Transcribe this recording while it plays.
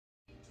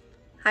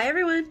Hi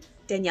everyone,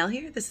 Danielle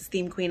here. This is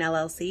Theme Queen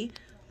LLC.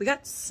 We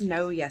got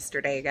snow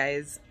yesterday,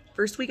 guys.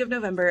 First week of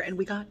November, and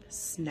we got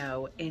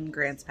snow in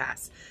Grants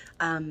Pass.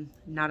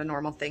 Not a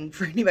normal thing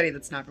for anybody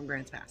that's not from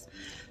Grants Pass.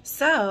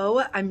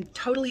 So I'm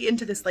totally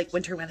into this like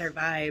winter weather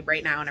vibe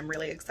right now, and I'm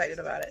really excited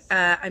about it.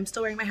 I'm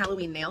still wearing my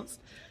Halloween nails.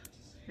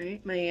 Right,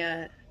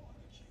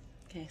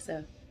 okay,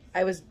 so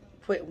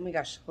oh my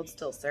gosh, hold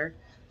still, sir.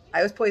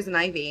 I was Poison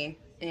Ivy,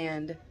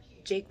 and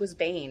Jake was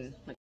Bane.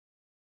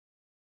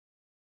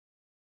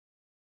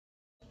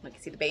 Like, you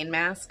see the Bane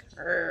mask?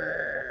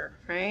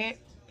 Right?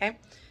 Okay.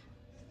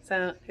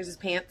 So, here's his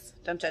pants.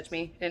 Don't judge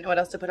me. Didn't know what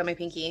else to put on my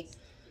pinky.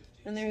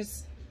 And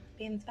there's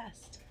Bane's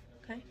vest.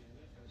 Okay.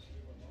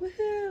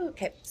 Woohoo!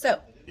 Okay, so,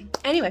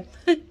 anyway.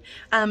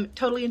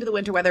 Totally into the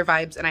winter weather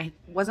vibes, and I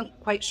wasn't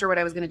quite sure what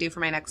I was going to do for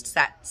my next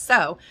set.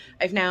 So,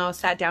 I've now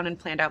sat down and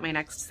planned out my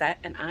next set,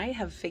 and I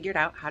have figured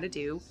out how to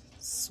do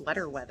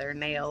sweater weather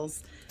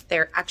nails.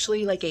 They're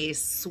actually like a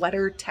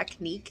sweater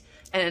technique,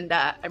 and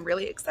I'm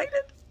really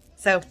excited.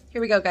 So here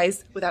we go,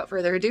 guys. Without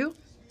further ado,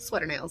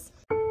 sweater nails.